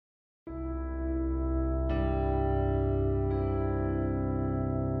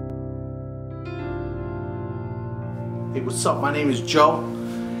Hey, what's up? My name is Joe,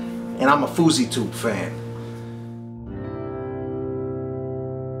 and I'm a FouseyTube fan.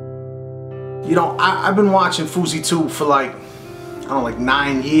 You know, I've been watching FouseyTube for like, I don't know, like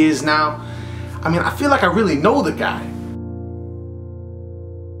 9 years now. I mean, I feel like I really know the guy.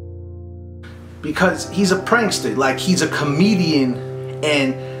 Because he's a prankster, like he's a comedian,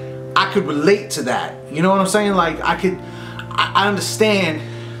 and I could relate to that. You know what I'm saying? Like I understand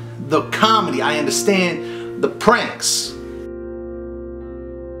the comedy, I understand the pranks.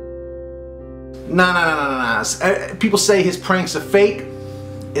 Nah. People say his pranks are fake.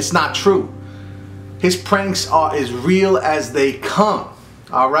 It's not true. His pranks are as real as they come.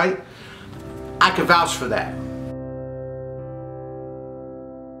 Alright? I can vouch for that.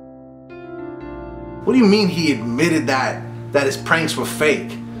 What do you mean he admitted that his pranks were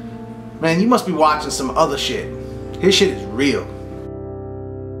fake? Man, you must be watching some other shit. His shit is real.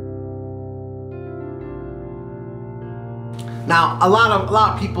 Now, a lot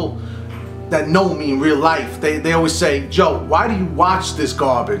of people that know me in real life, they always say, Joe, why do you watch this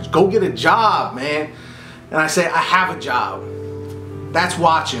garbage? Go get a job, man. And I say, I have a job. That's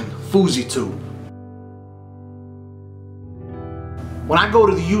watching FouseyTube. When I go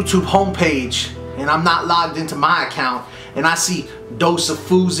to the YouTube homepage and I'm not logged into my account and I see Dose of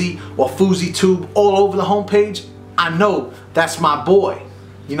Fousey or FouseyTube all over the homepage, I know that's my boy.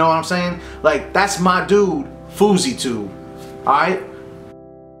 You know what I'm saying? Like, that's my dude, FouseyTube. Alright?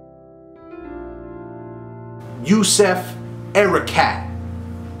 Yusef Erakat.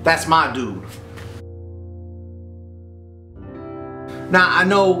 That's my dude. Now, I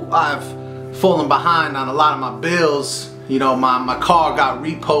know I've fallen behind on a lot of my bills. You know, my car got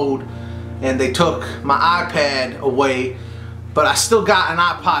repoed and they took my iPad away, but I still got an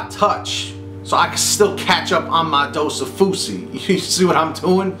iPod Touch, so I can still catch up on my Dose of Fousey. You see what I'm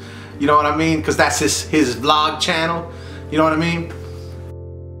doing? You know what I mean? Because that's his vlog channel. You know what I mean?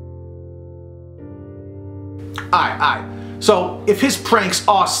 Alright. So, if his pranks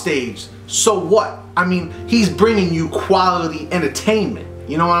are staged, so what? I mean, he's bringing you quality entertainment.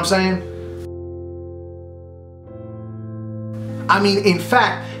 You know what I'm saying? I mean, in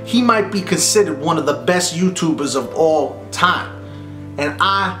fact, he might be considered one of the best YouTubers of all time. And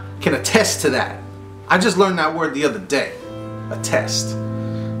I can attest to that. I just learned that word the other day. Attest.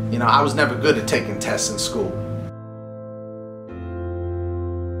 You know, I was never good at taking tests in school.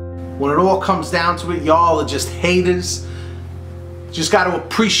 When it all comes down to it, y'all are just haters. Just got to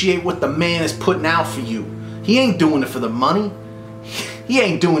appreciate what the man is putting out for you. He ain't doing it for the money. He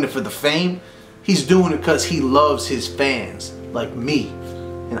ain't doing it for the fame. He's doing it because he loves his fans, like me.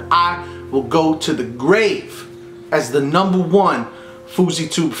 And I will go to the grave as the #1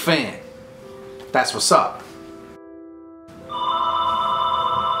 FouseyTube fan. That's what's up.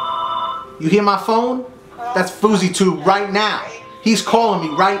 You hear my phone? That's FouseyTube right now. He's calling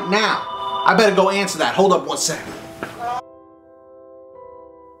me right now. I better go answer that. Hold up 1 second.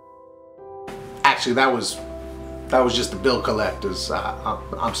 Actually, that was just the bill collectors.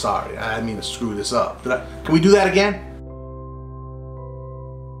 I'm sorry. I didn't mean to screw this up. Can we do that again?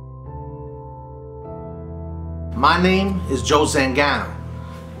 My name is Joe Zangano,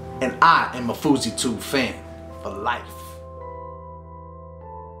 and I am a FouseyTube fan for life.